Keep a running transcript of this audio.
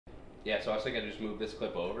Yeah, so I was thinking I'd just move this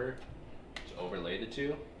clip over, just overlay the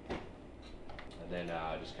two, and then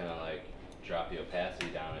just kind of like drop the opacity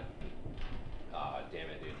down it. Ah, damn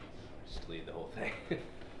it, dude. Just delete the whole thing.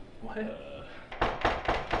 What?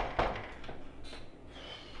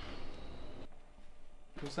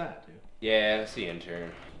 Who's that, dude? Yeah, that's the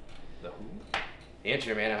intern. The who? The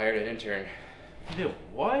intern, man. I hired an intern. Dude,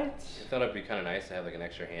 what? I thought it'd be kind of nice to have like an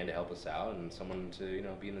extra hand to help us out and someone to, you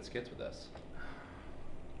know, be in the skits with us.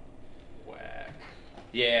 Whack.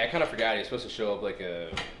 Yeah, I kind of forgot. He was supposed to show up like I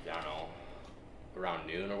don't know, around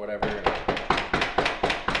noon or whatever.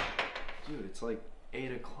 Dude, it's like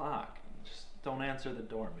 8 o'clock. Just don't answer the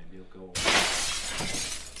door. Maybe you'll go away.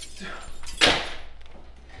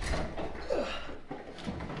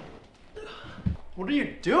 What are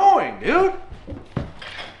you doing, dude?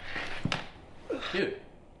 Dude,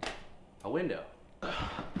 a window.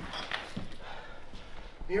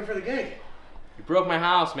 Here for the gig. You broke my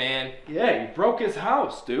house, man. Yeah, you broke his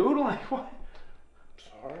house, dude. Like, what?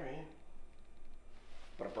 Sorry.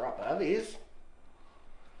 But I brought bevies.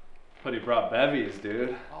 But he brought bevies,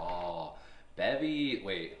 dude. Oh, Bevy.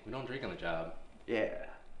 Wait, we don't drink on the job. Yeah.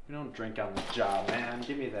 We don't drink on the job, man.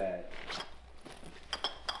 Give me that.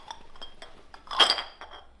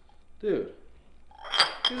 Dude.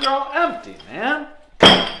 These are all empty, man.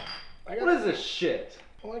 What is this shit?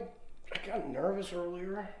 Well, I got nervous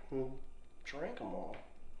earlier and drank them all.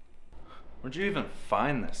 Where'd you even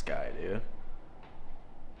find this guy, dude?